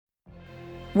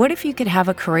What if you could have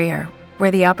a career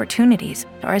where the opportunities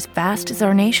are as vast as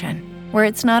our nation, where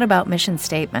it's not about mission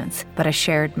statements, but a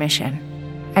shared mission?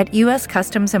 At U.S.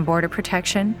 Customs and Border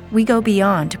Protection, we go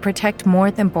beyond to protect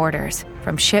more than borders.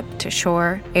 From ship to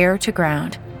shore, air to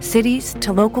ground, cities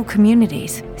to local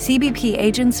communities, CBP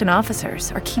agents and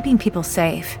officers are keeping people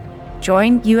safe.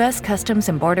 Join U.S. Customs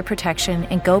and Border Protection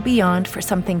and go beyond for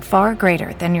something far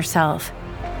greater than yourself.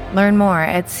 Learn more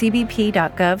at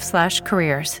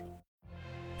cbp.gov/careers.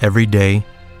 Every day,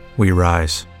 we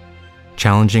rise,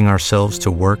 challenging ourselves to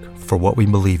work for what we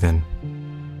believe in.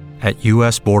 At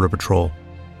U.S. Border Patrol,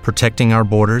 protecting our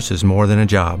borders is more than a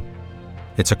job.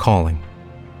 It's a calling.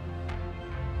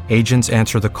 Agents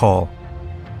answer the call,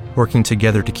 working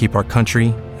together to keep our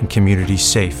country and communities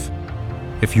safe.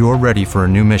 If you're ready for a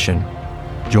new mission,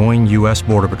 join U.S.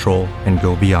 Border Patrol and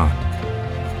go beyond.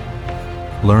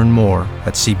 Learn more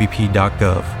at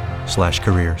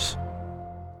cbp.gov/careers.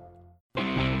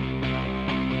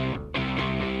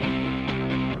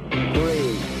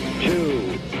 3,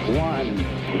 2, 1,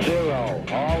 0.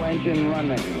 All engine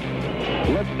running.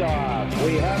 Liftoff.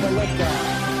 We have a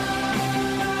liftoff.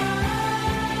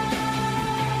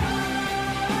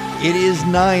 It is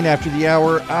 9 after the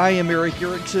hour. I am Erick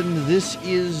Erickson. This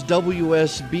is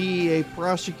WSB. A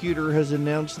prosecutor has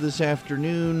announced this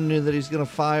afternoon that he's going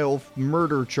to file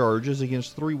murder charges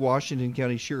against 3 Washington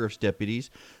County Sheriff's deputies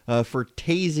for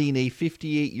tasing a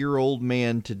 58-year-old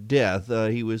man to death.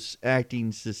 He was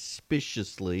acting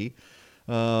suspiciously.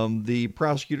 The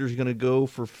prosecutor is going to go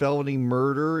for felony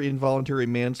murder, involuntary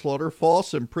manslaughter,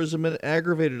 false imprisonment,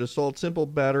 aggravated assault, simple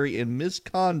battery, and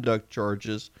misconduct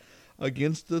charges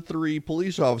against the 3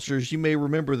 police officers. You may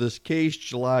remember this case,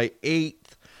 July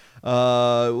 8th.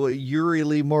 Uri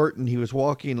Lee Martin, he was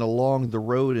walking along the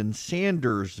road in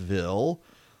Sandersville.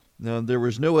 Now, there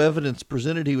was no evidence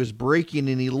presented he was breaking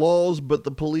any laws, but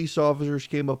the police officers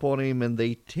came up on him and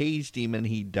they tased him and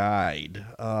he died.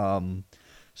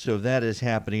 So that is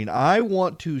happening. I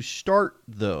want to start,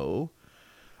 though,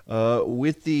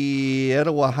 with the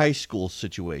Etowah High School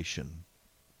situation,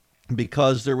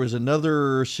 because there was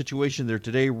another situation there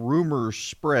today. Rumors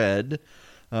spread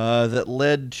that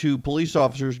led to police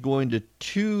officers going to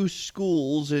 2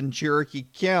 schools in Cherokee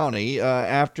County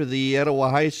after the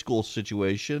Etowah High School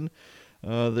situation.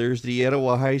 There's the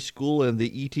Etowah High School and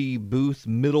the E.T. Booth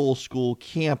Middle School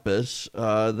campus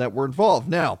that were involved.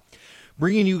 Now,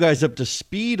 bringing you guys up to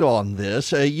speed on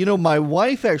this, my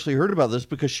wife actually heard about this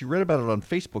because she read about it on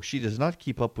Facebook. She does not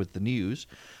keep up with the news.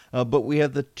 But we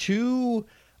had the 2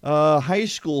 high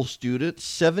school students,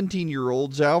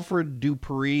 17-year-olds, Alfred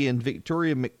Dupree and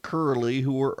Victoria McCurley,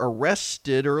 who were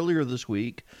arrested earlier this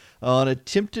week on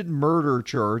attempted murder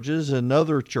charges and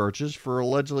other charges for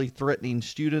allegedly threatening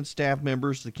students, staff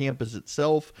members, the campus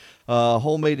itself,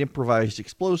 homemade improvised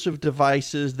explosive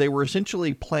devices. They were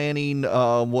essentially planning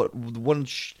what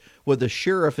the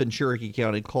sheriff in Cherokee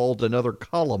County called another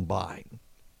Columbine.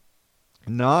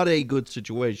 Not a good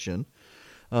situation.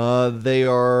 They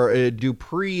are,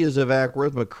 Dupree is of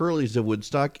Ackworth, McCurley's of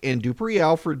Woodstock, and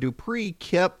Alfred Dupree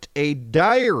kept a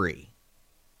diary.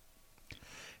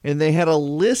 And they had a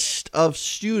list of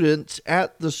students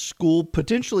at the school,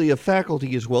 potentially of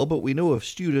faculty as well, but we know of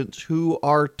students who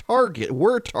were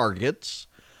targets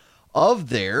of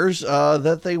theirs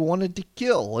that they wanted to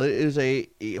kill. It is a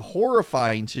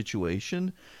horrifying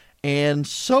situation, and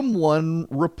someone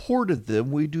reported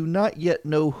them. We do not yet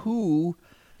know who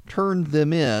turned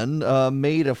them in,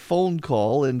 made a phone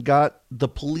call, and got the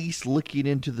police looking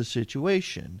into the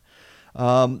situation.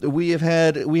 We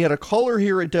had a caller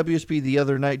here at WSB the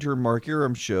other night during Mark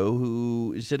Arum's show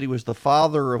who said he was the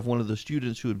father of one of the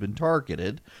students who had been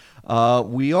targeted.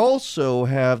 We also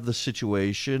have the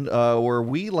situation where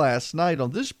we last night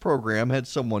on this program had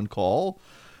someone call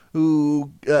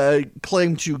who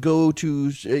claimed to go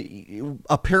to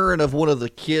a parent of one of the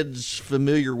kids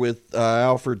familiar with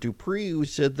Alfred Dupree, who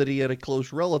said that he had a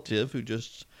close relative who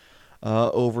just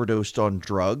overdosed on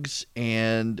drugs,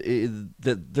 and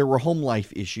that there were home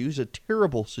life issues, a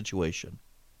terrible situation.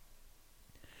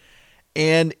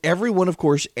 And everyone, of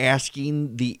course,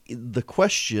 asking the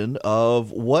question of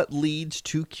what leads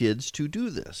 2 kids to do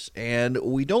this. And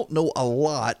we don't know a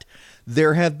lot.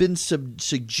 There have been some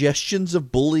suggestions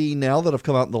of bullying now that have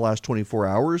come out in the last 24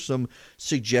 hours, some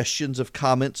suggestions of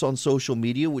comments on social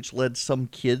media, which led some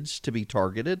kids to be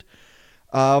targeted.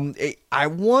 I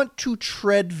want to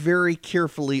tread very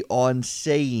carefully on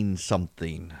saying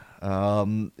something.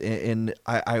 And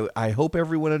I hope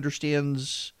everyone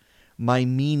understands my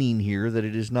meaning here, that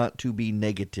it is not to be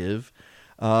negative,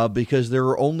 because there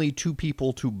are only 2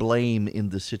 people to blame in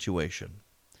the situation.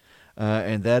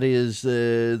 and that is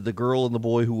the girl and the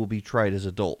boy who will be tried as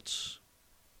adults.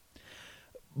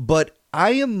 But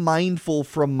I am mindful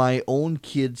from my own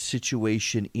kids'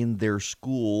 situation in their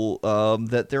school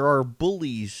that there are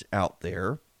bullies out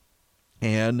there.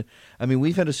 And, I mean,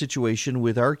 we've had a situation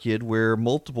with our kid where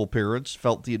multiple parents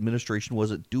felt the administration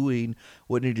wasn't doing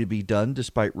what needed to be done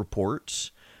despite reports.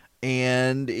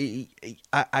 And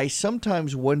I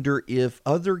sometimes wonder if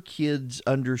other kids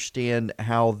understand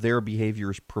how their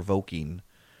behavior is provoking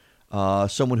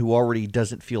someone who already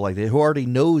doesn't feel like who already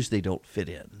knows they don't fit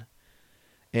in.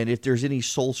 And if there's any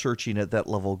soul searching at that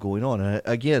level going on. And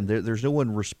again, there's no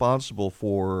one responsible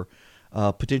for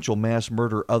potential mass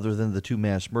murder other than the two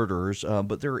mass murderers,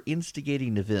 but there are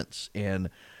instigating events, and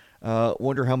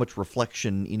wonder how much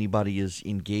reflection anybody is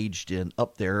engaged in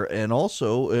up there, and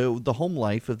also the home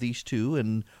life of these two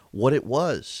and what it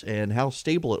was and how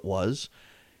stable it was.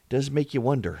 Does make you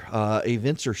wonder.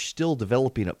 Events are still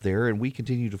developing up there, and we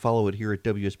continue to follow it here at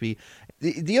WSB.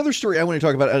 The other story I want to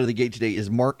talk about out of the gate today is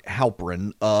Mark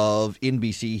Halperin of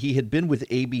NBC. He had been with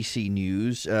ABC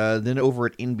News. Then over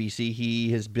at NBC,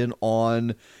 he has been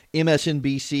on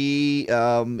MSNBC.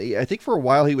 I think for a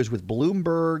while he was with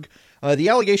Bloomberg. The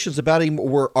allegations about him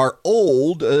are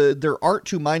old. There aren't,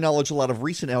 to my knowledge, a lot of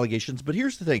recent allegations. But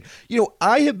here's the thing.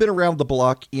 I have been around the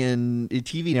block in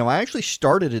TV now. I actually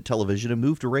started at television and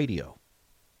moved to radio.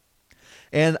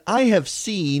 And I have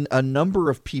seen a number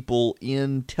of people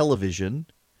in television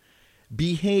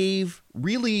behave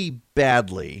really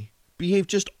badly, behave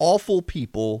just awful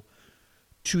people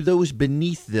to those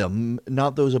beneath them,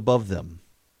 not those above them.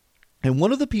 And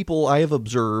one of the people I have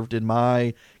observed in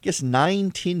my,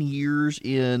 9-10 years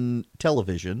in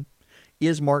television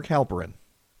is Mark Halperin,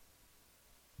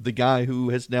 the guy who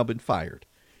has now been fired.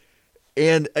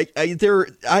 And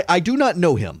I do not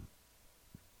know him.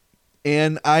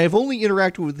 And I have only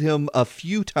interacted with him a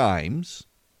few times.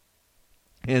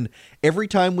 And every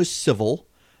time was civil.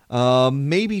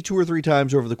 Maybe 2 or 3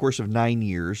 times over the course of 9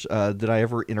 years did I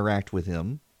ever interact with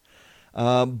him.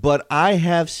 But I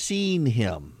have seen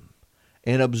him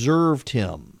and observed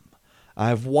him.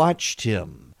 I've watched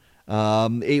him.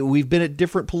 We've been at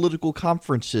different political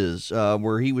conferences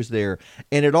where he was there.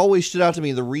 And it always stood out to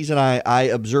me. The reason I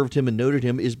observed him and noted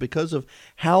him is because of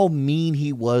how mean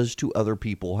he was to other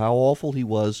people, how awful he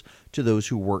was to those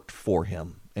who worked for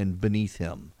him and beneath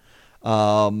him.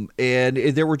 And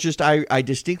there were I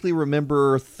distinctly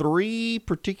remember 3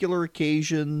 particular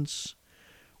occasions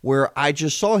where I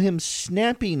just saw him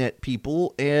snapping at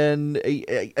people, and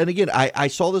again, I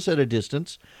saw this at a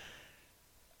distance.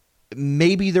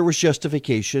 Maybe there was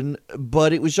justification,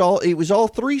 but it was all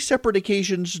 3 separate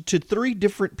occasions to 3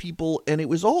 different people, and it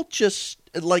was all just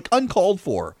like uncalled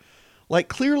for. Like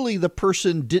clearly the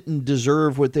person didn't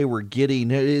deserve what they were getting,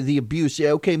 the abuse.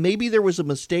 Okay, maybe there was a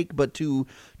mistake, but to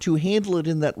handle it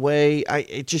in that way,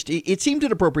 it seemed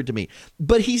inappropriate to me.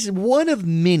 But he's one of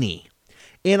many.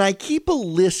 And I keep a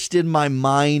list in my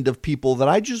mind of people that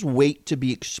I just wait to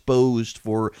be exposed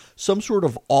for some sort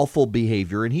of awful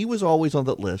behavior. And he was always on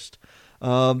that list.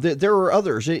 There are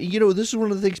others. This is one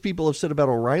of the things people have said about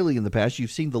O'Reilly in the past. You've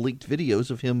seen the leaked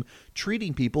videos of him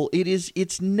treating people.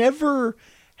 It's never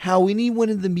how anyone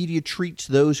in the media treats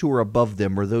those who are above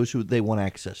them or those who they want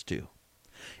access to.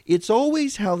 It's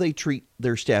always how they treat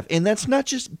their staff. And that's not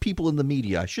just people in the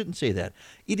media. I shouldn't say that.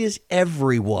 It is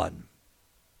everyone.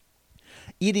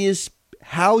 It is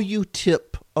how you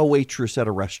tip a waitress at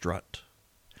a restaurant.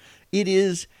 It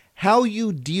is how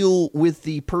you deal with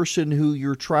the person who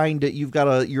you're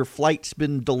your flight's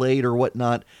been delayed or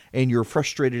whatnot, and you're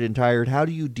frustrated and tired. How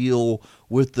do you deal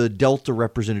with the Delta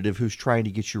representative who's trying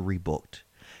to get you rebooked?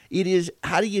 It is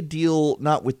how do you deal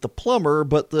not with the plumber,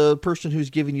 but the person who's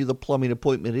giving you the plumbing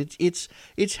appointment.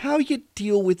 It's how you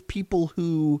deal with people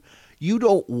who you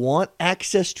don't want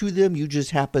access to them. You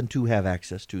just happen to have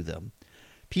access to them.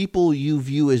 People you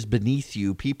view as beneath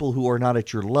you, people who are not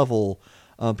at your level,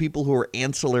 people who are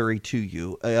ancillary to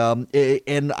you.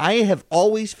 And I have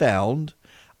always found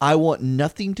I want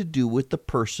nothing to do with the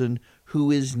person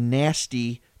who is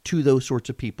nasty to those sorts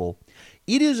of people.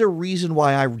 It is a reason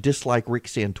why I dislike Rick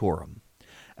Santorum.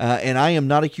 And I am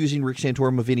not accusing Rick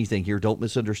Santorum of anything here. Don't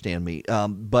misunderstand me.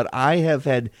 But I have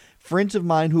had friends of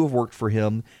mine who have worked for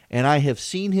him, and I have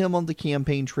seen him on the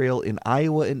campaign trail in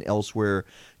Iowa and elsewhere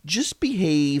just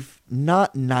behave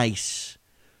not nice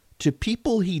to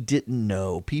people he didn't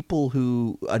know, people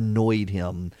who annoyed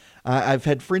him. I've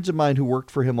had friends of mine who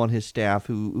worked for him on his staff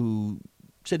who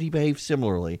said he behaved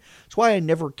similarly. That's why I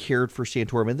never cared for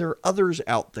Santorum. And there are others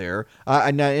out there.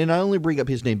 And I only bring up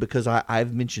his name because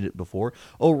I've mentioned it before.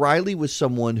 O'Reilly was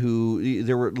someone who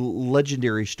there were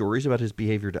legendary stories about his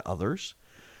behavior to others.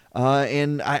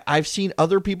 And I've seen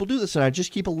other people do this, and I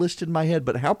just keep a list in my head,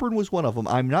 but Halpern was one of them.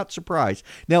 I'm not surprised.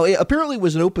 Now, it apparently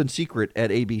was an open secret at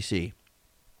ABC.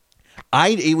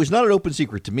 It was not an open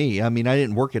secret to me. I mean, I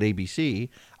didn't work at ABC.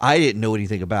 I didn't know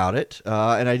anything about it,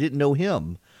 and I didn't know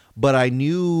him. But I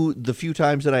knew the few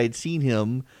times that I had seen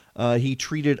him, he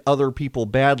treated other people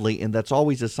badly, and that's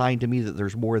always a sign to me that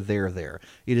there's more there.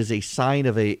 It is a sign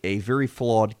of a very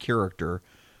flawed character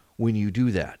when you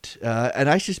do that. And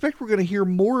I suspect we're going to hear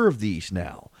more of these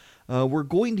now. We're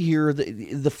going to hear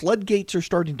the floodgates are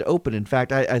starting to open. In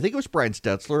fact, I think it was Brian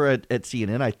Stutzler at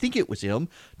CNN. I think it was him.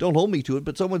 Don't hold me to it,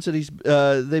 but someone said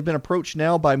they've been approached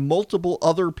now by multiple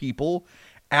other people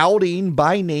outing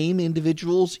by name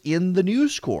individuals in the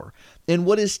News Corps. And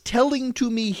what is telling to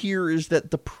me here is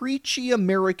that the preachy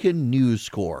American News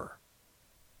Corps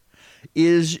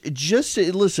is just,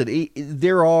 listen,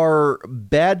 there are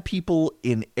bad people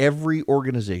in every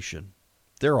organization.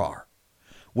 There are.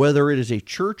 Whether it is a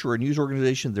church or a news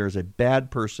organization, there's a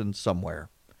bad person somewhere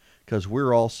because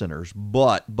we're all sinners.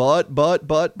 But,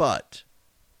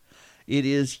 it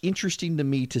is interesting to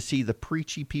me to see the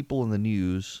preachy people in the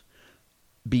news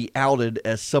be outed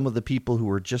as some of the people who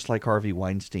are just like Harvey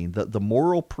Weinstein, the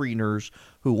moral preeners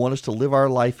who want us to live our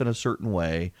life in a certain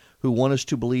way, who want us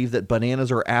to believe that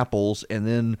bananas are apples and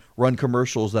then run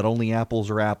commercials that only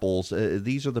apples are apples.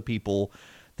 These are the people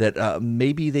that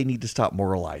maybe they need to stop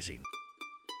moralizing.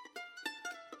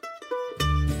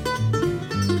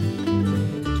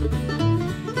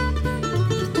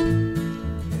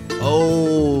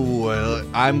 Oh, well,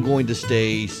 I'm going to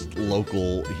stay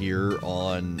local here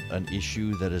on an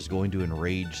issue that is going to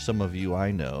enrage some of you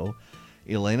I know.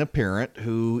 Elena Parent,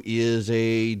 who is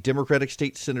a Democratic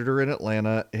state senator in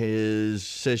Atlanta,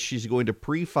 says she's going to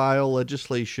pre-file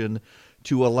legislation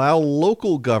to allow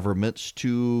local governments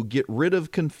to get rid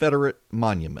of Confederate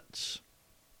monuments.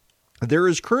 There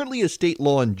is currently a state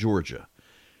law in Georgia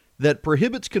that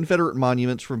prohibits Confederate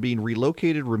monuments from being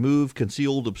relocated, removed,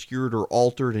 concealed, obscured, or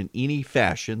altered in any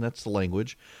fashion. That's the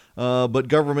language. But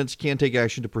governments can take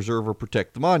action to preserve or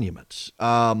protect the monuments.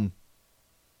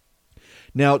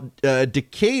 Now,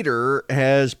 Decatur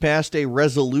has passed a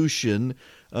resolution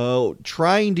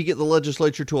trying to get the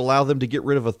legislature to allow them to get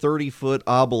rid of a 30-foot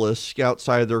obelisk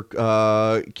outside their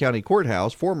county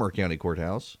courthouse, former county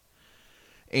courthouse.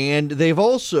 And they've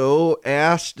also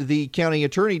asked the county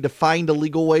attorney to find a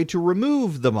legal way to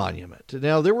remove the monument.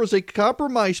 Now, there was a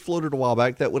compromise floated a while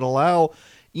back that would allow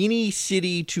any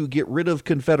city to get rid of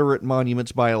Confederate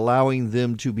monuments by allowing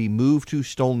them to be moved to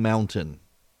Stone Mountain.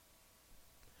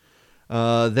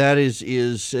 That's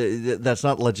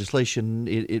not legislation.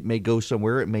 It may go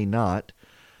somewhere. It may not.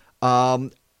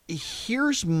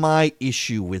 Here's my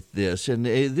issue with this, and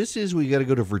we got to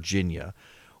go to Virginia,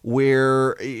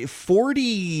 where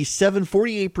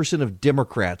 48% of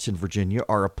Democrats in Virginia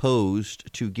are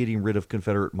opposed to getting rid of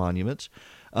Confederate monuments.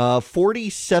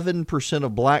 47%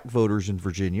 of black voters in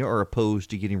Virginia are opposed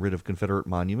to getting rid of Confederate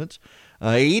monuments.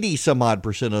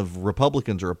 80-some-odd% of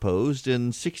Republicans are opposed,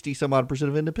 and 60-some-odd%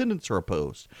 of independents are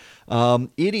opposed.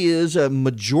 It is a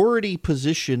majority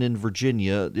position in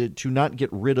Virginia to not get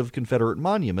rid of Confederate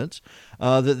monuments,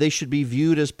 that they should be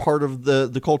viewed as part of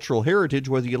the cultural heritage,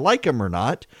 whether you like them or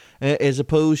not, as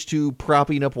opposed to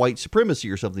propping up white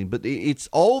supremacy or something. But it's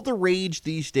all the rage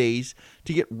these days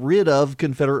to get rid of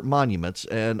Confederate monuments.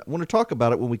 And I want to talk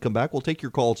about it when we come back. We'll take your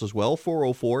calls as well.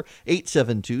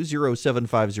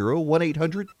 404-872-0750,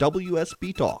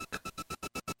 1-800-WSB-TALK.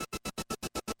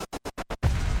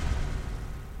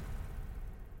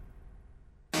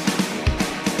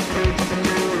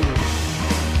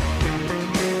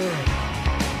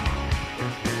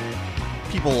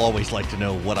 People always like to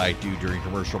know what I do during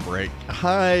commercial break.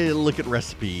 I look at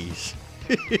recipes.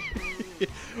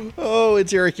 Oh,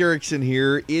 it's Erick Erickson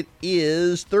here. It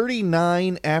is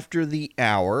 39 after the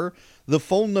hour. The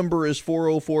phone number is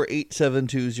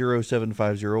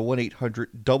 404-872-0750,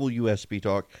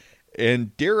 1-800-WSB-TALK.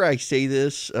 And dare I say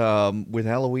this, with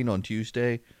Halloween on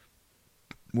Tuesday,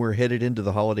 we're headed into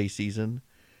the holiday season,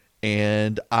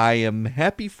 and I am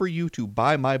happy for you to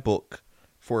buy my book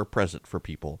for a present for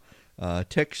people.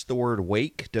 Text the word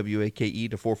WAKE, W-A-K-E,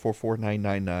 to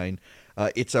 444-999.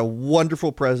 It's a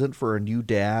wonderful present for a new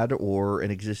dad or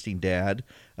an existing dad,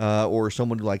 or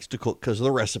someone who likes to cook because of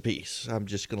the recipes. I'm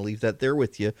just going to leave that there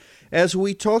with you. As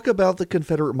we talk about the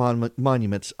Confederate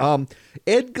monuments,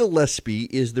 Ed Gillespie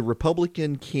is the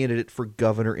Republican candidate for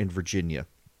governor in Virginia,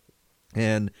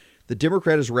 and the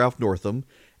Democrat is Ralph Northam.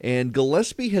 And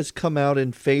Gillespie has come out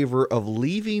in favor of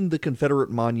leaving the Confederate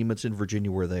monuments in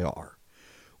Virginia where they are,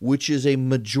 which is a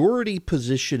majority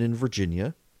position in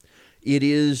Virginia. It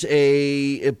is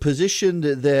a position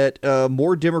that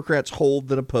more Democrats hold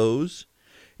than oppose.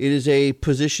 It is a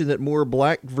position that more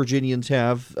black Virginians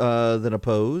have than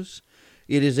oppose.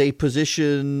 It is a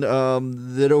position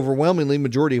that overwhelmingly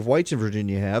majority of whites in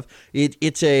Virginia have.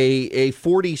 It's a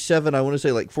 47, I want to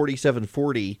say like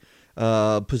 47-40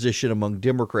 position among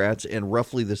Democrats and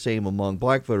roughly the same among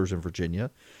black voters in Virginia.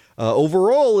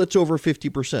 Overall, it's over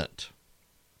 50%,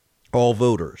 all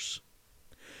voters.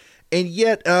 And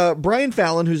yet, Brian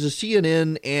Fallon, who's a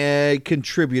CNN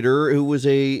contributor, who was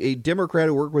a Democrat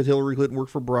who worked with Hillary Clinton,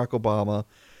 worked for Barack Obama,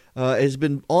 has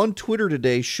been on Twitter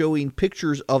today showing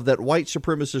pictures of that white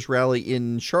supremacist rally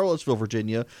in Charlottesville,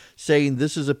 Virginia, saying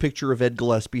this is a picture of Ed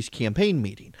Gillespie's campaign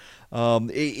meeting.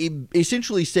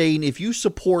 Essentially saying if you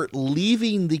support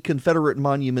leaving the Confederate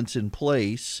monuments in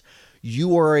place,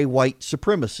 you are a white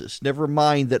supremacist. Never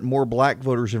mind that more black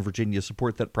voters in Virginia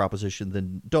support that proposition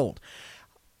than don't.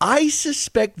 I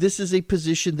suspect this is a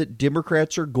position that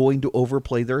Democrats are going to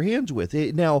overplay their hands with.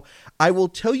 Now, I will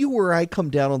tell you where I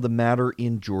come down on the matter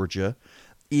in Georgia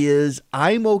is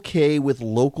I'm okay with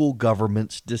local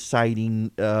governments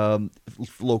deciding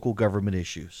local government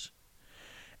issues.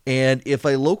 And if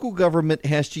a local government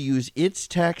has to use its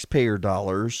taxpayer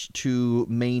dollars to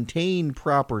maintain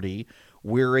property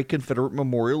where a Confederate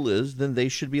memorial is, then they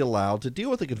should be allowed to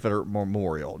deal with a Confederate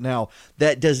memorial. Now,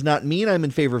 that does not mean I'm in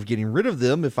favor of getting rid of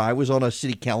them. If I was on a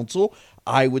city council,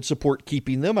 I would support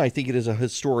keeping them. I think it is a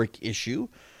historic issue.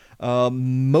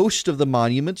 Most of the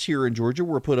monuments here in Georgia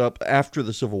were put up after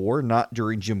the Civil War, not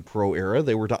during Jim Crow era.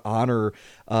 They were to honor,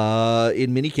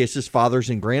 in many cases,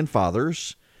 fathers and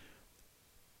grandfathers.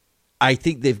 I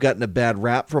think they've gotten a bad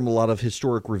rap from a lot of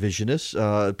historic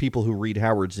revisionists, people who read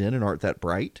Howard Zinn and aren't that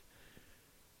bright.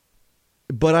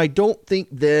 But I don't think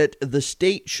that the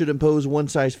state should impose one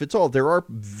size fits all. There are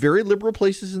very liberal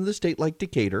places in the state like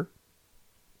Decatur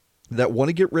that want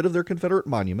to get rid of their Confederate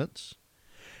monuments.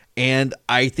 And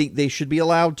I think they should be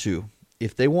allowed to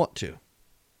if they want to.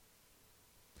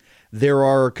 There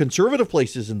are conservative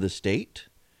places in the state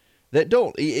that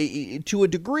don't. To a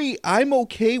degree, I'm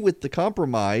okay with the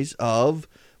compromise of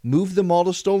move them all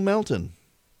to Stone Mountain.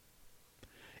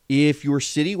 If your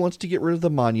city wants to get rid of the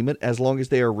monument, as long as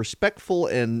they are respectful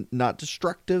and not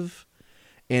destructive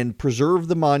and preserve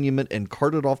the monument and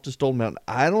cart it off to Stone Mountain,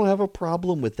 I don't have a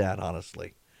problem with that,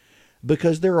 honestly.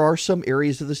 Because there are some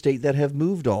areas of the state that have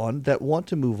moved on, that want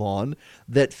to move on,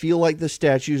 that feel like the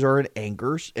statues are in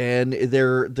anchors, and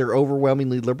they're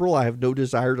overwhelmingly liberal. I have no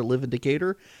desire to live in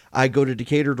Decatur. I go to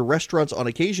Decatur to restaurants on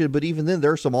occasion, but even then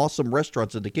there are some awesome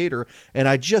restaurants in Decatur, and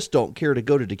I just don't care to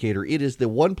go to Decatur. It is the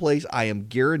one place I am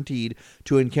guaranteed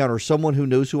to encounter someone who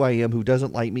knows who I am, who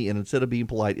doesn't like me, and instead of being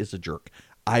polite is a jerk.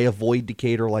 I avoid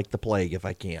Decatur like the plague if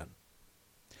I can.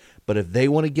 But if they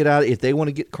want to get out, if they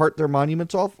want to cart their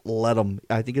monuments off, let them.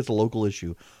 I think it's a local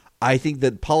issue. I think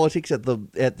that politics at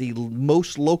the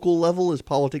most local level is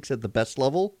politics at the best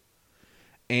level.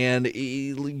 And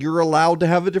you're allowed to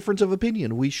have a difference of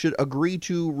opinion. We should agree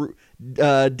to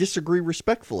disagree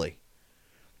respectfully.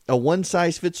 A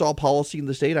one-size-fits-all policy in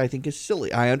the state, I think, is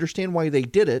silly. I understand why they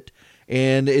did it.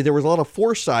 And there was a lot of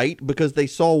foresight because they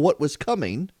saw what was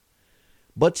coming.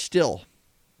 But still,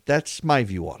 that's my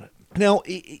view on it. Now,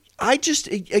 I just,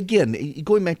 again,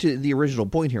 going back to the original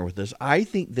point here with this, I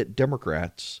think that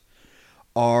Democrats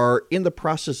are in the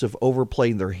process of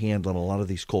overplaying their hand on a lot of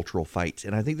these cultural fights.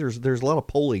 And I think there's a lot of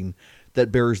polling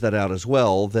that bears that out as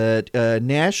well, that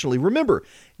nationally, remember,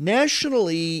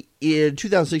 nationally in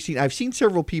 2016, I've seen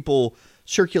several people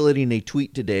circulating a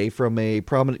tweet today from a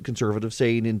prominent conservative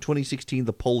saying in 2016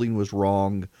 the polling was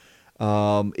wrong.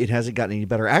 It hasn't gotten any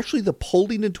better. Actually, the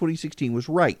polling in 2016 was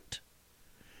right.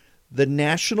 The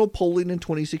national polling in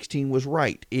 2016 was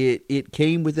right. It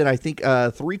came within, I think,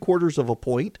 3/4 of a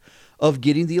point of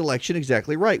getting the election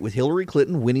exactly right, with Hillary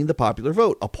Clinton winning the popular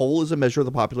vote. A poll is a measure of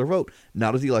the popular vote,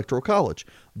 not of the Electoral College.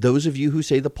 Those of you who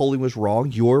say the polling was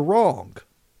wrong, you're wrong.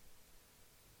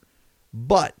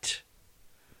 But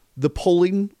the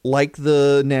polling, like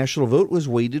the national vote, was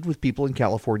weighted with people in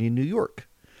California and New York.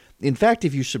 In fact,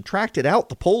 if you subtracted out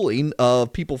the polling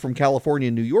of people from California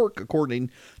and New York, according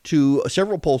to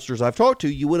several pollsters I've talked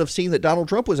to, you would have seen that Donald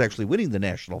Trump was actually winning the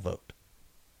national vote.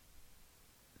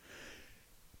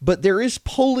 But there is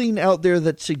polling out there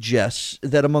that suggests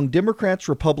that among Democrats,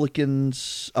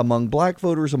 Republicans, among black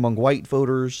voters, among white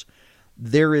voters,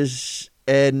 there is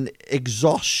an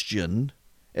exhaustion.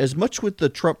 As much with the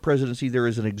Trump presidency, there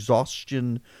is an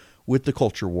exhaustion with the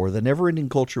culture war, the never-ending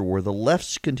culture war, the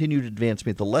left's continued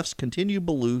advancement, the left's continued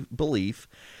belief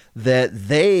that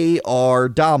they are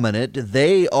dominant,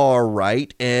 they are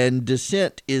right, and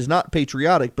dissent is not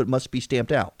patriotic but must be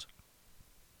stamped out.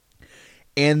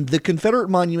 And the Confederate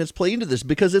monuments play into this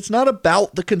because it's not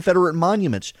about the Confederate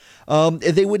monuments.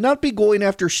 They would not be going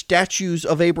after statues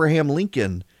of Abraham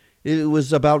Lincoln. It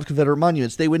was about Confederate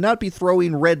monuments. They would not be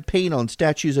throwing red paint on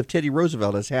statues of Teddy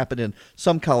Roosevelt, as happened in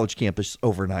some college campus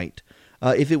overnight.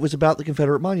 If it was about the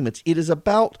Confederate monuments, it is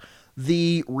about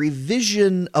the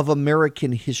revision of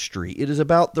American history. It is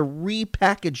about the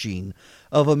repackaging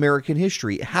of American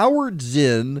history. Howard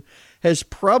Zinn has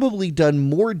probably done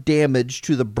more damage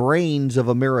to the brains of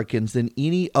Americans than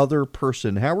any other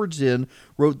person. Howard Zinn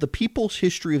wrote The People's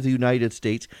History of the United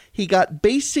States. He got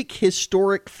basic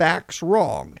historic facts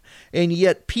wrong, and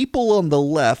yet people on the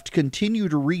left continue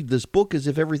to read this book as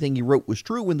if everything he wrote was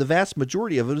true, when the vast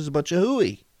majority of it is a bunch of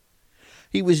hooey.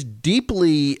 He was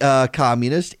deeply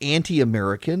communist,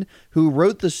 anti-American, who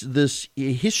wrote this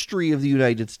history of the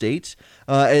United States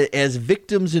as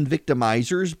victims and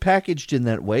victimizers, packaged in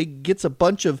that way, gets a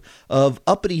bunch of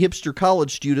uppity hipster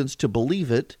college students to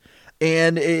believe it,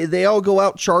 and they all go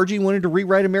out charging, wanting to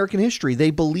rewrite American history.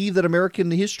 They believe that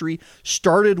American history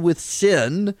started with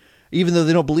sin, even though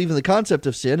they don't believe in the concept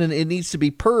of sin, and it needs to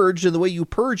be purged, and the way you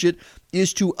purge it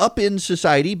is to upend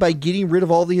society by getting rid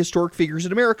of all the historic figures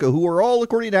in America, who are all,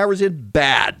 according to Howard Zinn,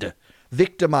 bad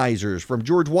victimizers, from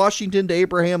George Washington to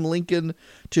Abraham Lincoln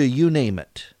to you name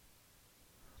it.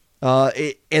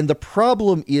 And the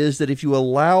problem is that if you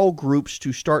allow groups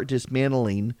to start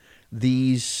dismantling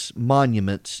these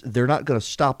monuments, they're not going to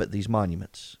stop at these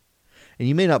monuments. And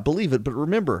you may not believe it, but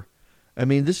remember, I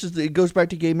mean, it goes back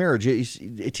to gay marriage.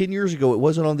 10 years ago, it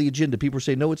wasn't on the agenda. People were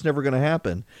saying, no, it's never going to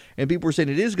happen. And people were saying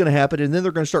it is going to happen, and then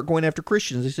they're going to start going after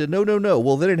Christians. They said, no.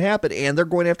 Well, then it happened, and they're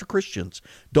going after Christians.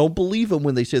 Don't believe them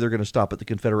when they say they're going to stop at the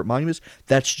Confederate monuments.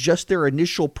 That's just their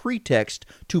initial pretext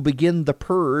to begin the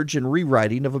purge and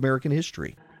rewriting of American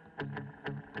history.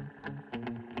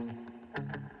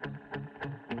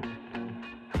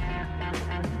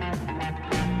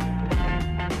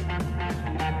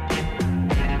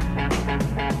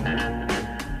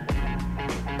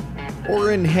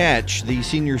 Orrin Hatch, the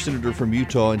senior senator from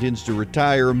Utah, intends to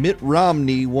retire. Mitt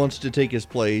Romney wants to take his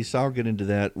place. I'll get into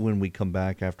that when we come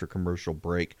back after commercial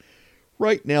break.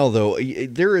 Right now, though,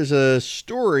 there is a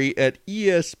story at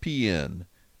ESPN,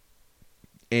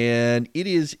 and it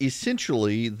is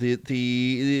essentially that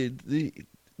the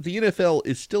NFL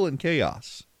is still in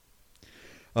chaos.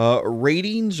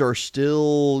 Ratings are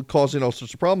still causing all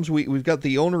sorts of problems. We've got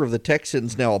the owner of the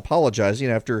Texans now apologizing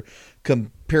after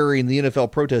comparing the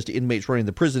NFL protest to inmates running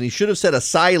the prison. He should have said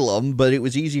asylum, but it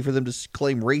was easy for them to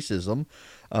claim racism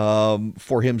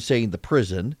for him saying the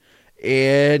prison.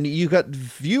 And you got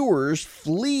viewers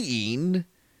fleeing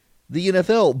the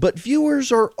NFL, but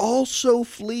viewers are also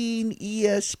fleeing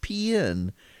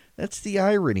ESPN. That's the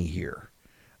irony here.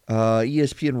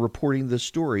 ESPN reporting this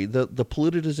story, the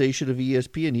politicization of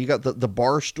ESPN. You got the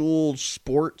Barstool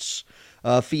Sports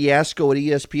fiasco at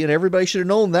ESPN. Everybody should have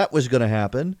known that was going to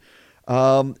happen.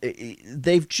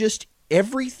 They've just,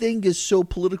 everything is so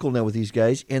political now with these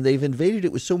guys, and they've invaded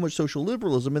it with so much social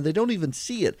liberalism, and they don't even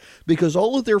see it because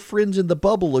all of their friends in the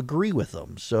bubble agree with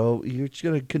them. So you're just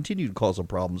going to continue to cause them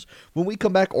problems. When we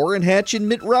come back, Orrin Hatch and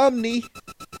Mitt Romney.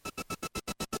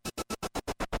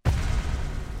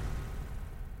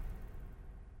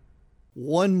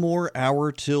 One more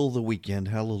hour till the weekend.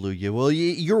 Hallelujah. Well,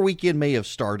 your weekend may have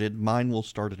started. Mine will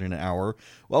start in an hour.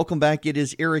 Welcome back. It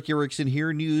is Erickson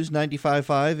here. News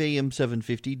 95.5 AM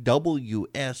 750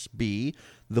 WSB.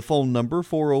 The phone number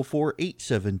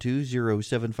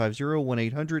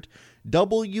 404-872-0750 1-800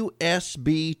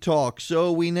 WSB Talk.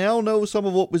 So we now know some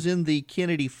of what was in the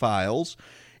Kennedy files.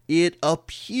 It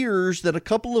appears that a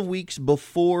couple of weeks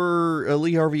before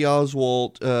Lee Harvey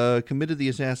Oswald committed the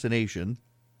assassination,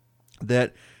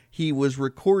 that he was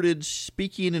recorded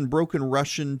speaking in broken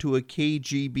Russian to a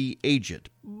KGB agent.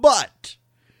 But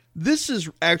this is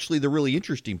actually the really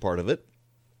interesting part of it.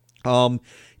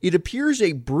 It appears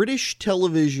a British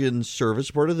television service,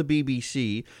 part of the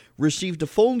BBC, received a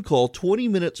phone call 20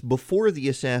 minutes before the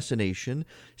assassination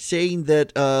saying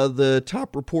that the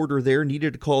top reporter there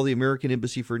needed to call the American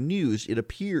Embassy for news. It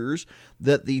appears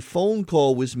that the phone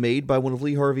call was made by one of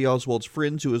Lee Harvey Oswald's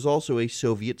friends who is also a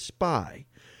Soviet spy.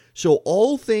 So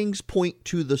all things point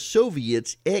to the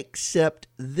Soviets except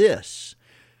this.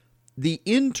 The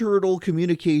internal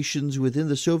communications within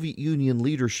the Soviet Union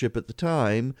leadership at the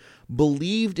time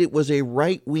believed it was a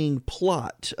right-wing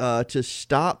plot to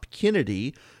stop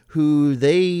Kennedy, who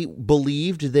they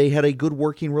believed they had a good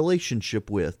working relationship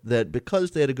with, that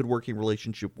because they had a good working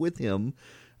relationship with him,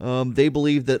 They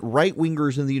believed that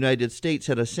right-wingers in the United States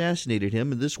had assassinated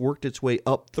him, and this worked its way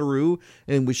up through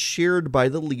and was shared by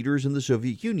the leaders in the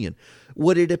Soviet Union.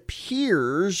 What it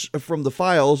appears from the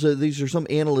files, these are some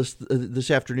analysts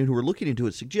this afternoon who are looking into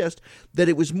it, suggest that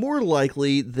it was more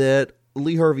likely that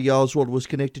Lee Harvey Oswald was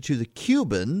connected to the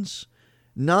Cubans,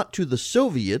 not to the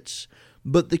Soviets,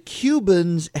 but the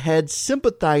Cubans had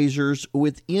sympathizers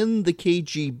within the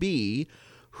KGB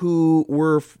who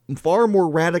were far more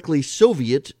radically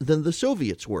Soviet than the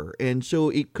Soviets were. And so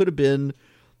it could have been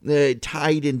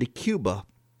tied into Cuba.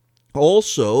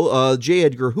 Also, J.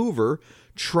 Edgar Hoover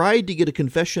tried to get a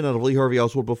confession out of Lee Harvey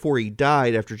Oswald before he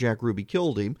died after Jack Ruby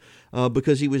killed him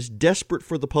because he was desperate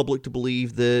for the public to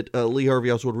believe that Lee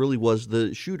Harvey Oswald really was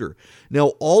the shooter. Now,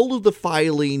 all of the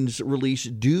filings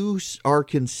released are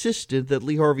consistent that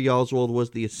Lee Harvey Oswald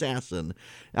was the assassin.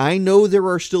 I know there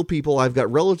are still people, I've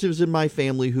got relatives in my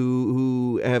family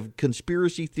who have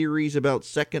conspiracy theories about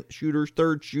second shooters,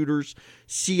 third shooters,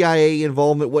 CIA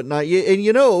involvement, whatnot. And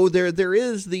there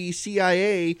is the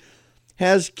CIA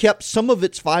has kept some of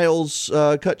its files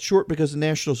cut short because of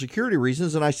national security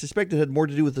reasons, and I suspect it had more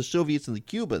to do with the Soviets and the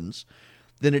Cubans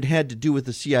than it had to do with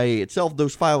the CIA itself.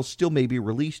 Those files still may be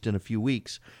released in a few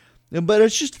weeks. But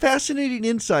it's just fascinating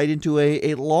insight into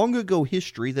a long ago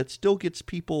history that still gets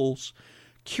people's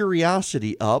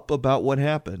curiosity up about what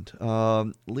happened.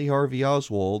 Lee Harvey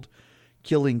Oswald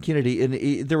killing Kennedy.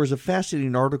 And there was a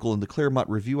fascinating article in the Claremont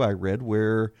Review I read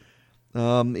where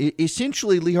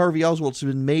essentially, Lee Harvey Oswald's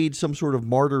been made some sort of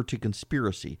martyr to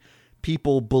conspiracy.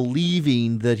 People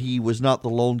believing that he was not the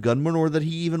lone gunman or that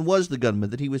he even was the gunman,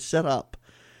 that he was set up.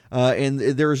 And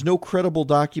there is no credible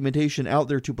documentation out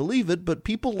there to believe it, but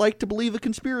people like to believe a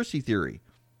conspiracy theory.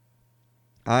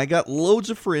 I got loads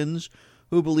of friends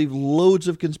who believe loads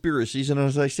of conspiracies, and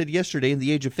as I said yesterday, in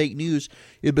the age of fake news,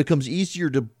 it becomes easier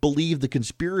to believe the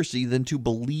conspiracy than to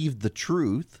believe the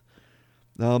truth.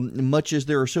 Much as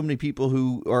there are so many people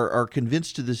who are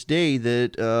convinced to this day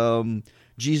that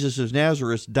Jesus of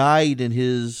Nazareth died and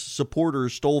his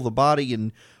supporters stole the body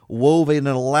and wove an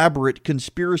elaborate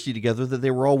conspiracy together that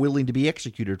they were all willing to be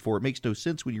executed for. It makes no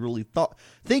sense when you really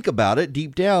think about it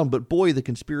deep down, but boy, the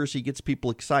conspiracy gets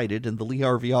people excited, and the Lee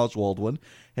Harvey Oswald one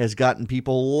has gotten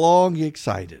people long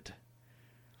excited.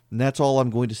 And that's all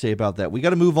I'm going to say about that. We got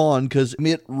to move on because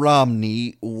Mitt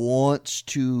Romney wants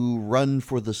to run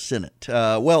for the Senate.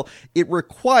 Well, it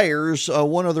requires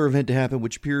one other event to happen,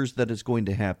 which appears that it's going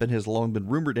to happen, has long been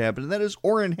rumored to happen, and that is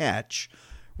Orrin Hatch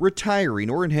retiring.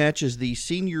 Orrin Hatch is the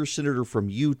senior senator from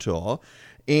Utah,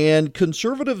 and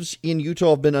conservatives in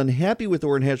Utah have been unhappy with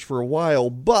Orrin Hatch for a while,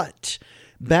 but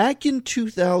back in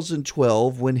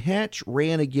 2012, when Hatch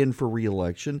ran again for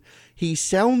re-election, he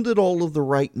sounded all of the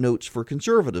right notes for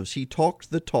conservatives. He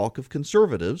talked the talk of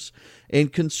conservatives,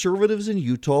 and conservatives in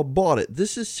Utah bought it.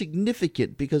 This is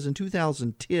significant because in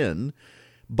 2010,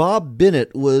 Bob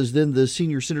Bennett was then the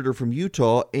senior senator from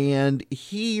Utah, and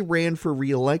he ran for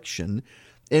re-election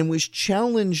and was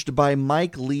challenged by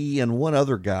Mike Lee and one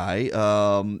other guy,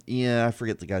 I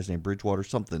forget the guy's name, Bridgewater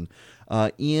something,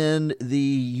 in the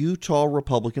Utah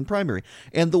Republican primary.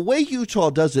 And the way Utah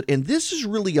does it, and this is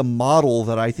really a model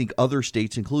that I think other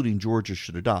states, including Georgia,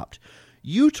 should adopt.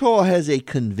 Utah has a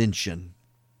convention,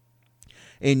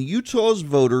 and Utah's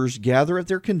voters gather at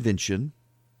their convention,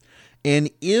 and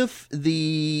if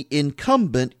the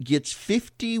incumbent gets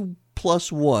 50 plus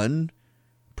 1%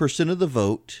 of the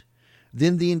vote,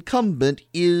 then the incumbent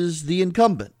is the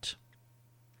incumbent.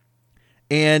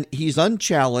 And he's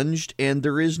unchallenged, and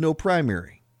there is no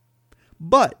primary.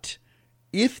 But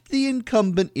if the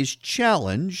incumbent is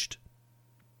challenged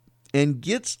and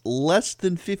gets less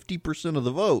than 50% of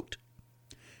the vote,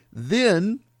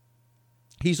 then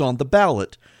he's on the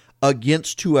ballot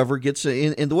against whoever gets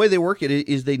in. And the way they work it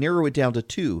is they narrow it down to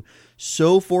two.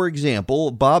 So, for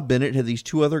example, Bob Bennett had these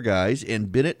two other guys,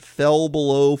 and Bennett fell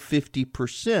below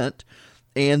 50%,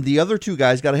 and the other two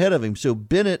guys got ahead of him. So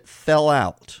Bennett fell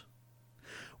out.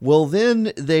 Well,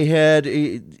 then they had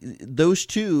those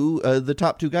two, the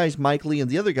top two guys, Mike Lee and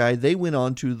the other guy, they went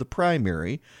on to the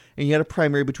primary, and you had a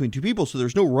primary between two people, so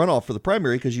there's no runoff for the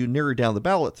primary because you narrowed down the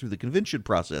ballot through the convention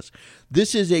process.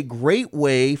 This is a great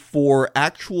way for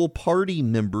actual party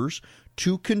members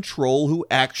to control who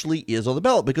actually is on the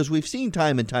ballot, because we've seen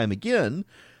time and time again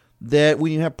that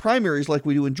when you have primaries like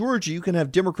we do in Georgia, you can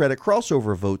have Democratic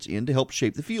crossover votes in to help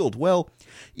shape the field. Well,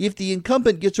 if the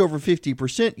incumbent gets over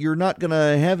 50%, you're not going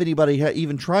to have anybody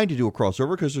even trying to do a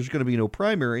crossover because there's going to be no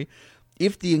primary.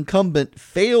 If the incumbent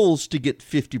fails to get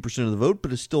 50% of the vote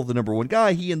but is still the number one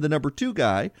guy, he and the number two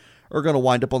guy are going to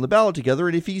wind up on the ballot together.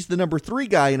 And if he's the number three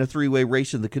guy in a three-way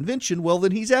race in the convention, well,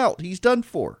 then he's out. He's done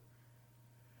for.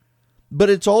 But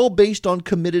it's all based on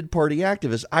committed party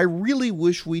activists. I really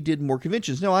wish we did more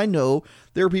conventions. Now, I know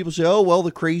there are people who say, oh, well,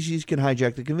 the crazies can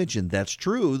hijack the convention. That's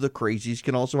true. The crazies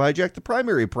can also hijack the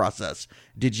primary process.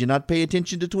 Did you not pay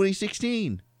attention to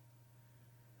 2016?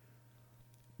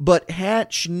 But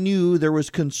Hatch knew there was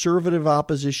conservative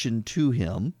opposition to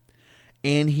him,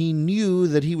 and he knew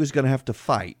that he was going to have to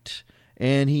fight.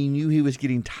 And he knew he was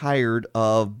getting tired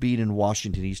of being in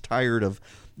Washington. He's tired of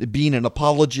being an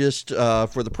apologist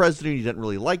for the president. He doesn't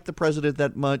really like the president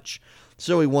that much,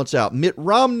 so he wants out. Mitt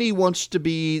Romney wants to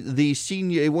be the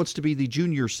senior. He wants to be the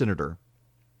junior senator.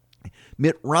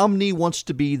 Mitt Romney wants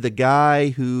to be the guy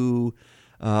who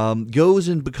goes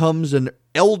and becomes an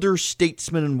elder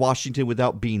statesman in Washington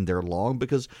without being there long,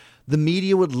 because the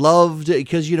media would love to,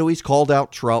 because, he's called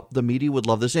out Trump. The media would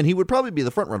love this, and he would probably be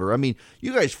the front runner. I mean,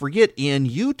 you guys forget, in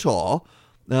Utah,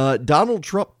 Donald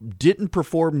Trump didn't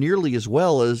perform nearly as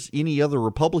well as any other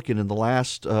Republican in the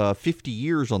last 50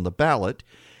 years on the ballot.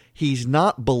 He's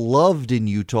not beloved in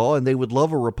Utah, and they would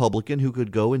love a Republican who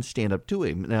could go and stand up to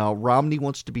him. Now, Romney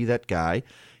wants to be that guy.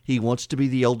 He wants to be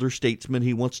the elder statesman.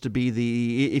 He wants to be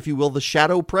the, if you will, the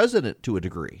shadow president to a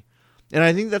degree. And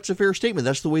I think that's a fair statement.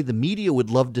 That's the way the media would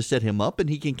love to set him up, and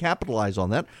he can capitalize on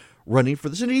that running for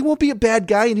the Senate. He won't be a bad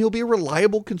guy, and he'll be a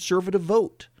reliable conservative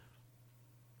vote.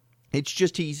 It's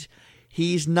just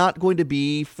he's not going to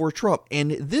be for Trump.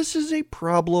 And this is a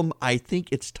problem I think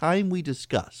it's time we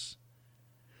discuss.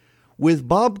 With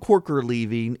Bob Corker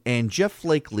leaving and Jeff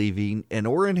Flake leaving and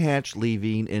Orrin Hatch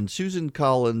leaving and Susan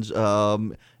Collins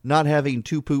not having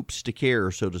two poops to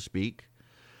care, so to speak,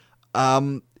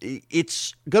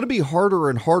 it's going to be harder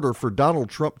and harder for Donald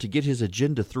Trump to get his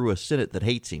agenda through a Senate that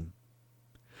hates him.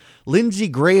 Lindsey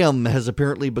Graham has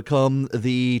apparently become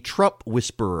the Trump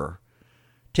whisperer,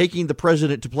 taking the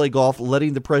president to play golf,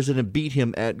 letting the president beat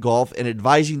him at golf, and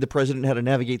advising the president how to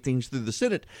navigate things through the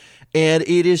Senate. And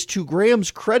it is to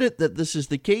Graham's credit that this is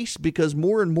the case, because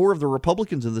more and more of the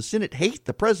Republicans in the Senate hate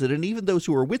the president. Even those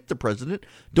who are with the president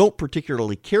don't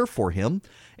particularly care for him.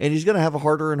 And he's going to have a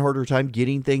harder and harder time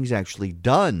getting things actually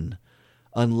done,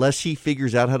 unless he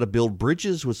figures out how to build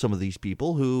bridges with some of these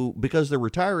people who, because they're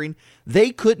retiring,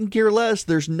 they couldn't care less.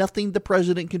 There's nothing the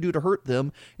president can do to hurt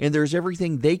them, and there's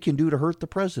everything they can do to hurt the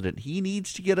president. He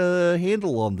needs to get a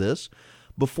handle on this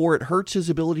before it hurts his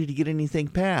ability to get anything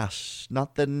passed.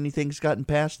 Not that anything's gotten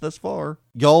passed thus far.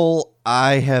 Y'all,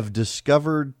 I have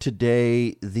discovered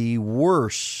today the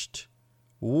worst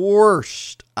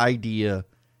idea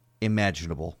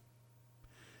imaginable.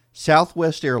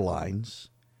 Southwest Airlines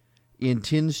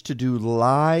intends to do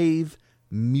live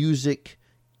music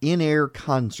in-air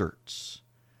concerts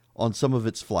on some of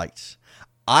its flights.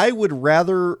 I would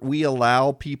rather we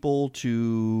allow people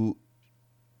to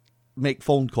make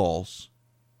phone calls.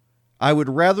 I would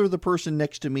rather the person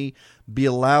next to me be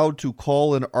allowed to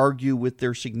call and argue with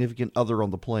their significant other on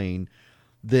the plane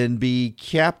than be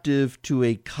captive to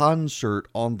a concert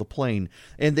on the plane.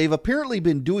 And they've apparently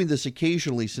been doing this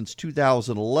occasionally since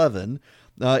 2011.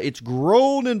 It's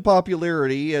grown in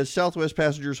popularity as Southwest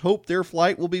passengers hope their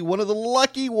flight will be one of the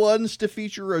lucky ones to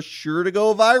feature a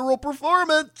sure-to-go viral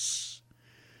performance.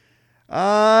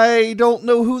 I don't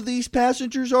know who these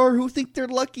passengers are who think they're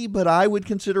lucky, but I would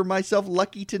consider myself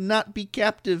lucky to not be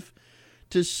captive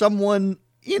to someone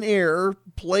in air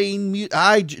playing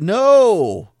music.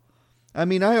 No! I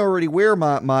mean, I already wear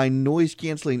my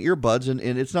noise-canceling earbuds, and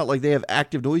it's not like they have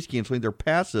active noise-canceling. They're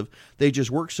passive. They just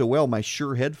work so well, my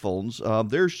Shure headphones.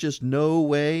 There's just no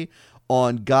way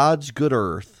on God's good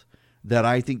earth that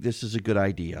I think this is a good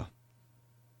idea.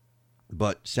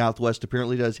 But Southwest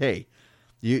apparently does. Hey,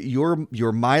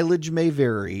 your mileage may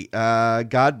vary.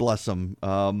 God bless them.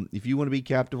 If you want to be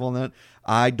captive on that,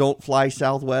 I don't fly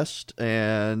Southwest,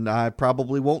 and I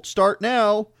probably won't start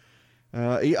now.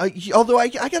 Although I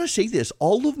got to say this,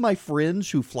 all of my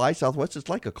friends who fly Southwest, it's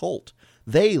like a cult.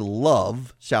 They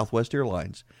love Southwest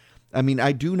Airlines. I mean,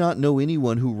 I do not know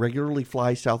anyone who regularly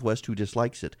flies Southwest who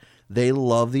dislikes it. They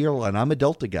love the airline. I'm a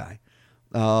Delta guy.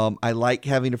 I like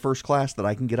having a first class that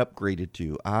I can get upgraded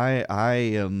to. I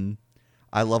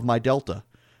love my Delta,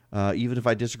 even if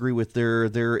I disagree with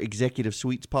their executive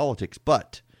suite's politics.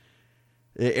 But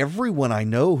everyone I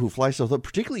know who flies Southwest,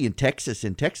 particularly in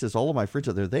Texas, all of my friends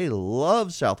out there, they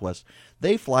love Southwest.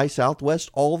 They fly Southwest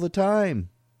all the time.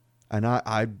 And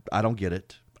I don't get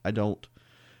it. I don't.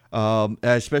 I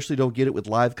especially don't get it with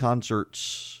live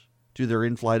concerts to their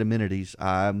in-flight amenities.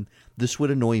 This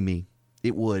would annoy me.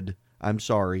 It would. I'm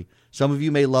sorry. Some of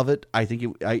you may love it. I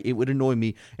think it would annoy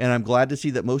me, and I'm glad to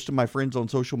see that most of my friends on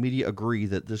social media agree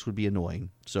that this would be annoying.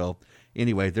 So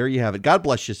anyway, there you have it. God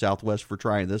bless you, Southwest, for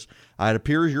trying this. It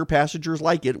appears your passengers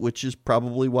like it, which is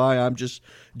probably why I'm just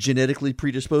genetically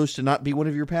predisposed to not be one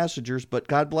of your passengers, but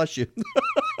God bless you.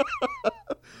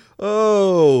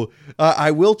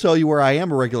 I will tell you where I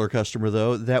am a regular customer,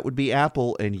 though. That would be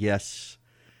Apple, and yes,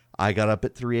 I got up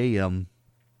at 3 a.m.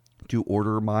 to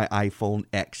order my iPhone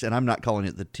X, and I'm not calling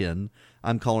it the 10.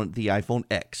 I'm calling it the iPhone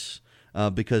X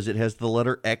because it has the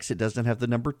letter X. It doesn't have the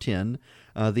number 10.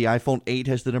 The iPhone 8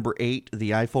 has the number 8. The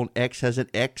iPhone X has an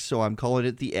X, so I'm calling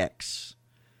it the X.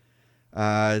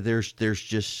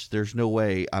 There's no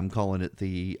way I'm calling it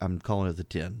the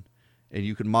 10. And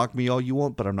you can mock me all you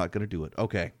want, but I'm not going to do it.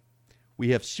 Okay. We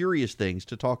have serious things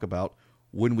to talk about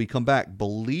when we come back.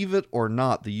 Believe it or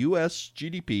not, the U.S.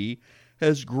 GDP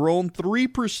has grown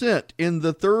 3% in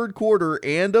the third quarter,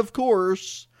 and of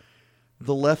course,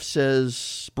 the left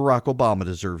says Barack Obama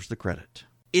deserves the credit.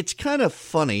 It's kind of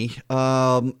funny,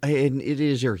 and it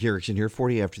is Erick Erickson here,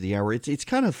 40 after the hour. It's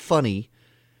kind of funny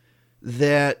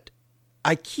that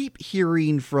I keep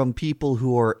hearing from people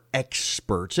who are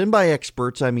experts, and by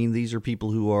experts, I mean these are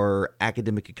people who are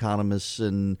academic economists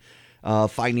and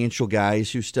financial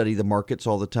guys who study the markets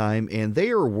all the time, and they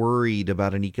are worried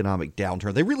about an economic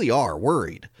downturn. They really are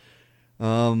worried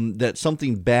that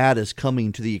something bad is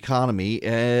coming to the economy.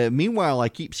 Meanwhile, I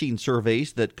keep seeing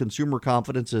surveys that consumer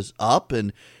confidence is up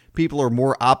and people are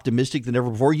more optimistic than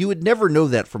ever before. You would never know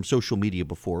that from social media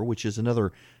before, which is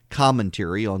another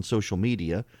commentary on social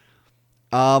media.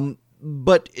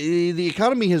 But the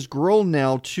economy has grown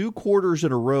now 2 quarters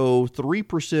in a row,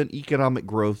 3% economic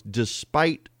growth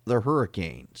despite the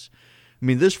hurricanes. I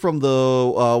mean, this from the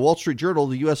Wall Street Journal.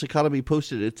 The U.S. economy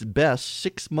posted its best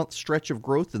 6-month stretch of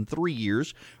growth in 3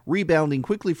 years, rebounding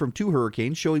quickly from 2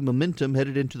 hurricanes, showing momentum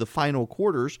headed into the final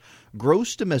quarters.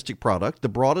 Gross domestic product, the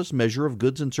broadest measure of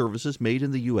goods and services made in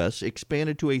the U.S.,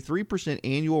 expanded to a 3%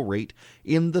 annual rate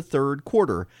in the third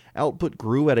quarter. Output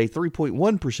grew at a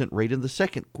 3.1% rate in the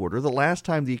second quarter. The last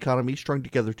time the economy strung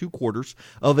together 2 quarters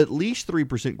of at least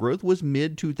 3% growth was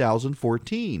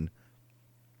mid-2014.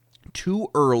 Too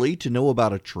early to know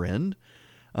about a trend,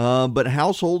 but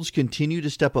households continue to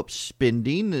step up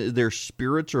spending. Their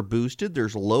spirits are boosted.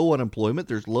 There's low unemployment.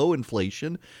 There's low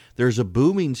inflation. There's a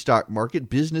booming stock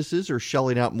market. Businesses are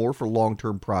shelling out more for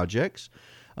long-term projects.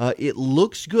 It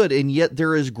looks good, and yet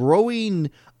there is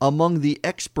growing among the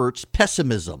experts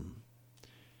pessimism.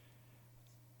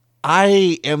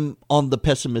 I am on the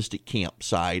pessimistic camp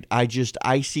side. I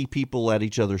see people at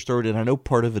each other's throat, and I know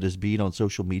part of it is being on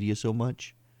social media so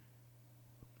much.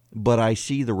 But I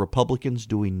see the Republicans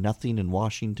doing nothing in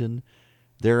Washington.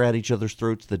 They're at each other's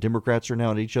throats. The Democrats are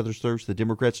now at each other's throats. The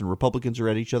Democrats and Republicans are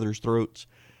at each other's throats.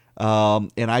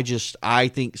 And I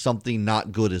think something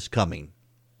not good is coming.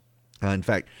 In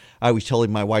fact, I was telling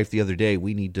my wife the other day,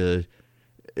 we need to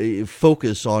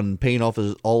focus on paying off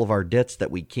all of our debts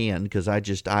that we can, because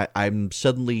I'm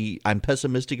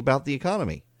pessimistic about the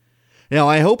economy. Now,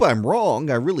 I hope I'm wrong.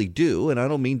 I really do, and I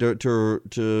don't mean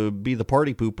to be the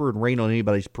party pooper and rain on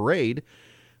anybody's parade.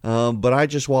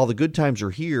 But while the good times are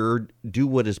here, do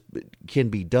what can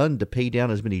be done to pay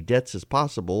down as many debts as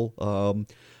possible,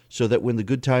 so that when the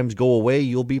good times go away,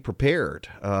 you'll be prepared.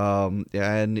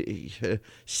 And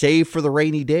save for the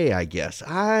rainy day, I guess.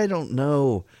 I don't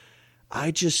know.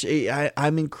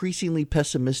 I'm increasingly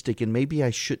pessimistic, and maybe I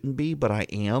shouldn't be, but I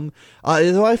am.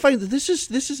 Though I find that this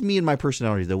is me and my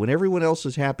personality, though. When everyone else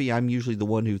is happy, I'm usually the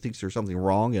one who thinks there's something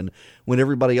wrong, and when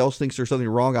everybody else thinks there's something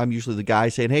wrong, I'm usually the guy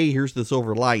saying, "Hey, here's the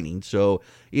silver lining." So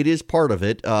it is part of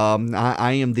it.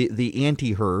 I am the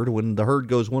anti-herd. When the herd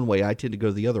goes one way, I tend to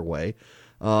go the other way.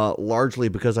 Largely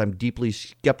because I'm deeply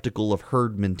skeptical of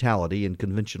herd mentality and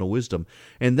conventional wisdom.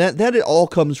 And that it all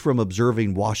comes from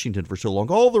observing Washington for so long.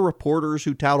 All the reporters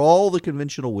who tout all the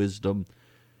conventional wisdom,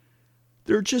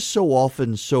 they're just so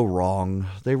often so wrong.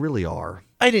 They really are.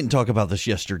 I didn't talk about this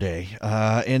yesterday,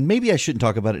 and maybe I shouldn't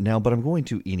talk about it now, but I'm going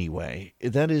to anyway.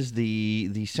 That is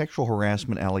the sexual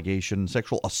harassment allegation,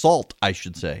 sexual assault, I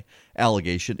should say,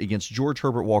 allegation against George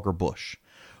Herbert Walker Bush,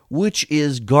 which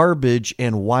is garbage,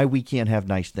 and why we can't have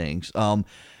nice things. I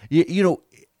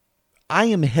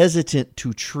am hesitant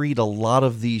to treat a lot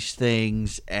of these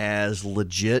things as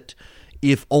legit,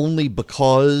 if only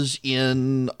because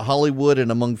in Hollywood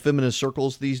and among feminist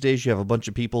circles these days, you have a bunch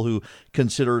of people who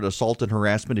consider it assault and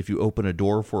harassment if you open a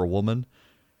door for a woman.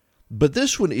 But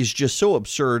this one is just so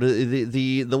absurd.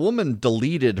 The woman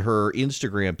deleted her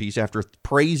Instagram piece after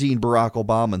praising Barack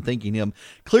Obama and thanking him.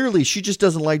 Clearly, she just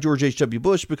doesn't like George H.W.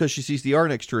 Bush because she sees the R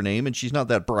next to her name, and she's not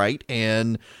that bright,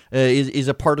 and is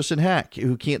a partisan hack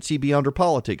who can't see beyond her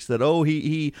politics. That,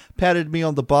 he patted me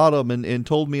on the bottom and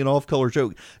told me an off-color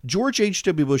joke. George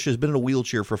H.W. Bush has been in a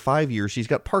wheelchair for 5 years. He's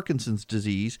got Parkinson's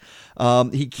disease.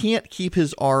 He can't keep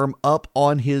his arm up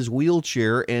on his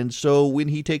wheelchair, and so when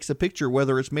he takes a picture,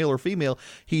 whether it's male or female,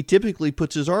 he typically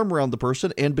puts his arm around the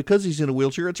person, and because he's in a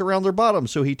wheelchair, it's around their bottom.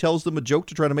 So he tells them a joke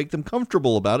to try to make them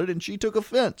comfortable about it, and she took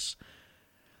offense.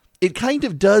 It kind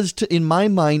of does, in my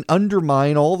mind,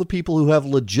 undermine all the people who have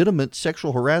legitimate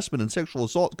sexual harassment and sexual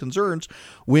assault concerns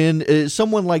when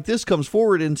someone like this comes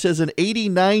forward and says an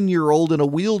 89-year-old in a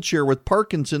wheelchair with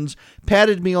Parkinson's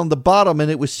patted me on the bottom and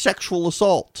it was sexual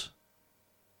assault.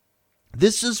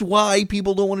 This is why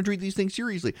people don't want to treat these things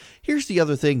seriously. Here's the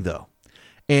other thing, though.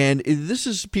 And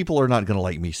people are not going to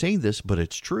like me saying this, but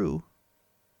it's true.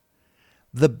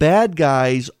 The bad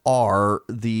guys are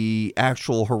the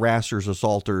actual harassers,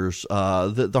 assaulters,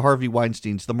 the Harvey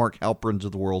Weinsteins, the Mark Halperins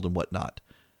of the world and whatnot.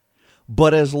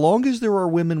 But as long as there are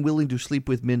women willing to sleep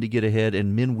with men to get ahead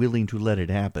and men willing to let it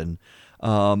happen,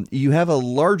 you have a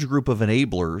large group of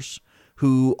enablers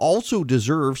who also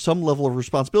deserve some level of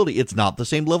responsibility. It's not the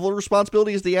same level of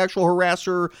responsibility as the actual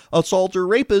harasser, assaulter,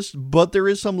 rapist, but there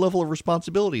is some level of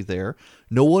responsibility there.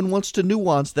 No one wants to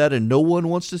nuance that, and no one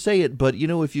wants to say it. But,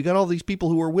 if you got all these people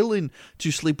who are willing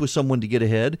to sleep with someone to get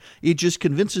ahead, it just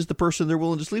convinces the person they're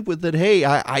willing to sleep with that, hey,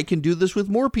 I can do this with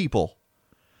more people.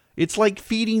 It's like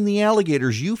feeding the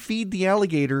alligators. You feed the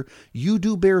alligator, you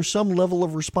do bear some level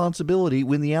of responsibility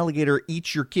when the alligator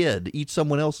eats your kid, eats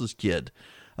someone else's kid.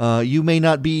 You may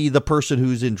not be the person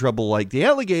who's in trouble like the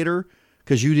alligator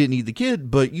because you didn't eat the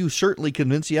kid, but you certainly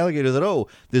convince the alligator that,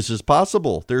 this is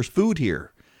possible. There's food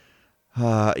here.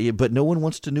 But no one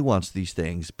wants to nuance these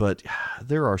things. But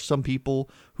there are some people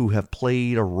who have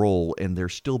played a role and they're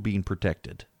still being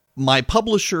protected. My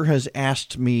publisher has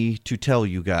asked me to tell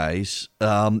you guys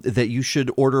that you should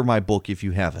order my book if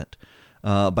you haven't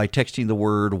by texting the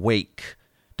word WAKE.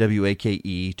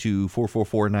 WAKE to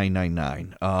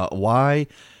 444999. Why?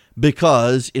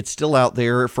 Because it's still out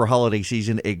there for holiday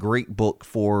season, a great book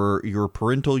for your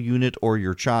parental unit or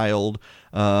your child.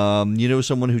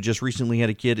 Someone who just recently had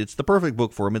a kid. It's the perfect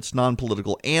book for them. It's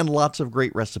non-political and lots of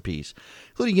great recipes.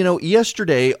 Including,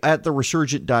 yesterday at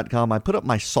theresurgent.com, I put up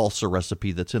my salsa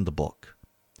recipe that's in the book.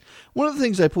 One of the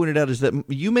things I pointed out is that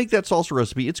you make that salsa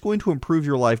recipe, it's going to improve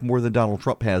your life more than Donald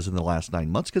Trump has in the last 9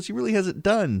 months because he really hasn't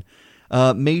done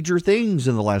major things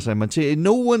in the last 9 months.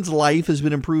 No one's life has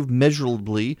been improved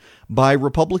measurably by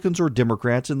Republicans or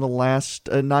Democrats in the last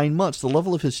 9 months. The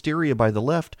level of hysteria by the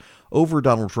left over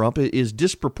Donald Trump is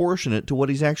disproportionate to what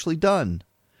he's actually done.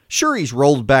 Sure, he's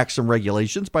rolled back some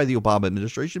regulations by the Obama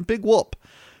administration. Big whoop.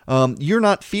 You're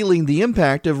not feeling the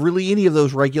impact of really any of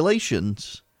those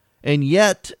regulations. And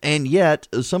yet,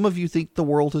 some of you think the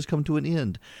world has come to an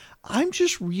end. I'm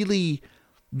just really...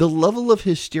 The level of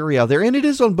hysteria out there, and it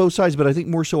is on both sides, but I think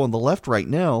more so on the left right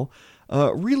now,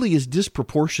 really is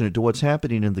disproportionate to what's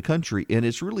happening in the country. And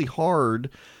it's really hard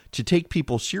to take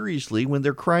people seriously when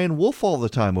they're crying wolf all the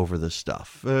time over this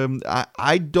stuff.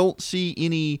 I don't see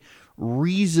any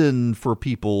reason for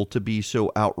people to be so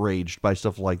outraged by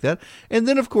stuff like that. And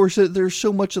then, of course, there's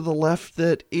so much of the left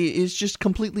that is just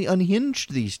completely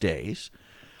unhinged these days.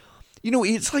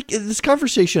 It's like this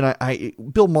conversation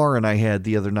Bill Maher and I had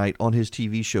the other night on his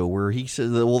TV show where he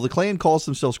said, well, the Klan calls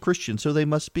themselves Christian, so they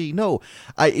must be. No,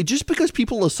 just because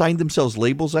people assign themselves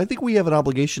labels, I think we have an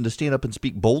obligation to stand up and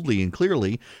speak boldly and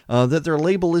clearly that their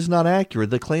label is not accurate.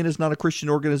 The Klan is not a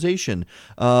Christian organization.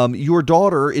 Your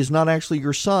daughter is not actually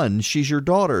your son. She's your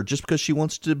daughter. Just because she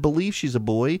wants to believe she's a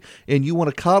boy and you want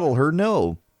to coddle her,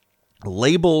 no.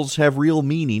 Labels have real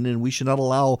meaning, and we should not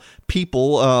allow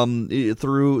people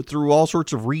through all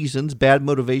sorts of reasons, bad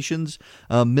motivations,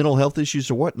 mental health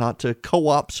issues or whatnot, to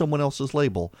co-opt someone else's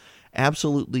label.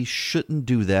 Absolutely shouldn't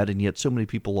do that, and yet so many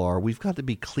people are. We've got to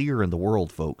be clear in the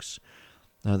world, folks.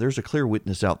 There's a clear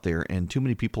witness out there, and too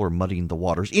many people are muddying the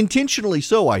waters. Intentionally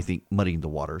so, I think, muddying the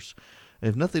waters.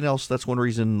 If nothing else, that's one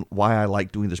reason why I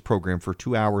like doing this program. For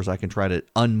 2 hours, I can try to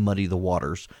unmuddy the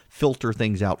waters, filter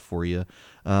things out for you,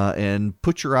 and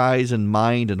put your eyes and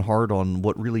mind and heart on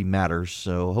what really matters.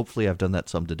 So hopefully I've done that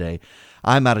some today.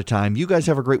 I'm out of time. You guys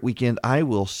have a great weekend. I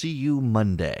will see you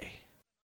Monday.